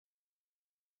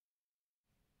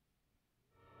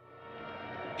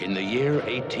In the year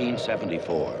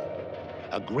 1874,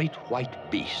 a great white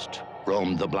beast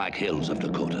roamed the Black Hills of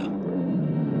Dakota.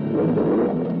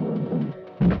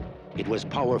 It was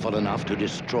powerful enough to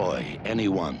destroy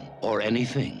anyone or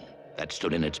anything that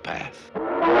stood in its path.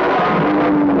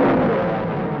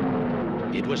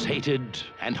 It was hated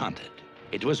and hunted.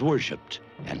 It was worshipped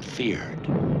and feared.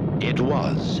 It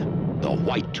was the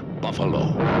White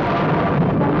Buffalo.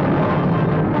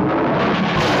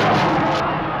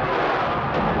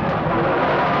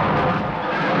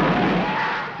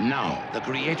 Now, the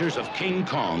creators of King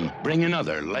Kong bring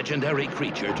another legendary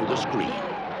creature to the screen.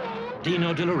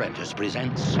 Dino De Laurentiis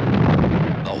presents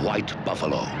The White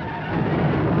Buffalo.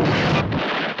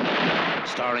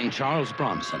 Starring Charles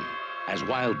Bronson as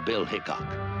Wild Bill Hickok,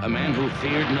 a man who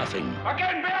feared nothing.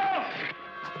 Again, Bill!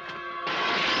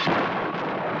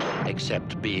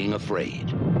 Except being afraid.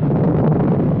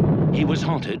 He was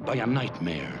haunted by a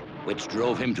nightmare which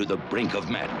drove him to the brink of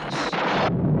madness.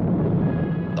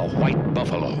 The White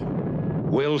Buffalo.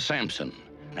 Will Sampson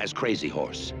as Crazy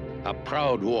Horse, a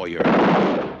proud warrior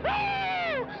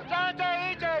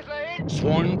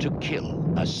sworn to kill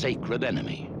a sacred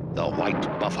enemy, the White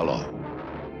Buffalo.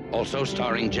 Also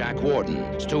starring Jack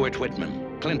Warden, Stuart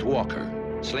Whitman, Clint Walker,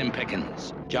 Slim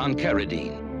Pickens, John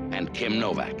Carradine, and Kim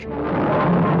Novak.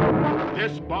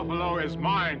 This buffalo is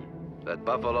mine. That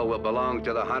buffalo will belong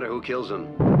to the hunter who kills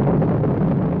him.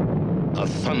 A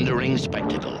thundering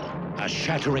spectacle, a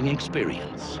shattering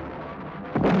experience.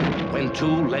 When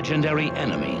two legendary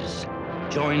enemies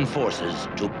join forces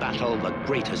to battle the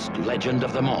greatest legend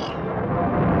of them all,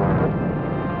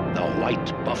 the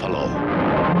White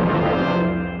Buffalo.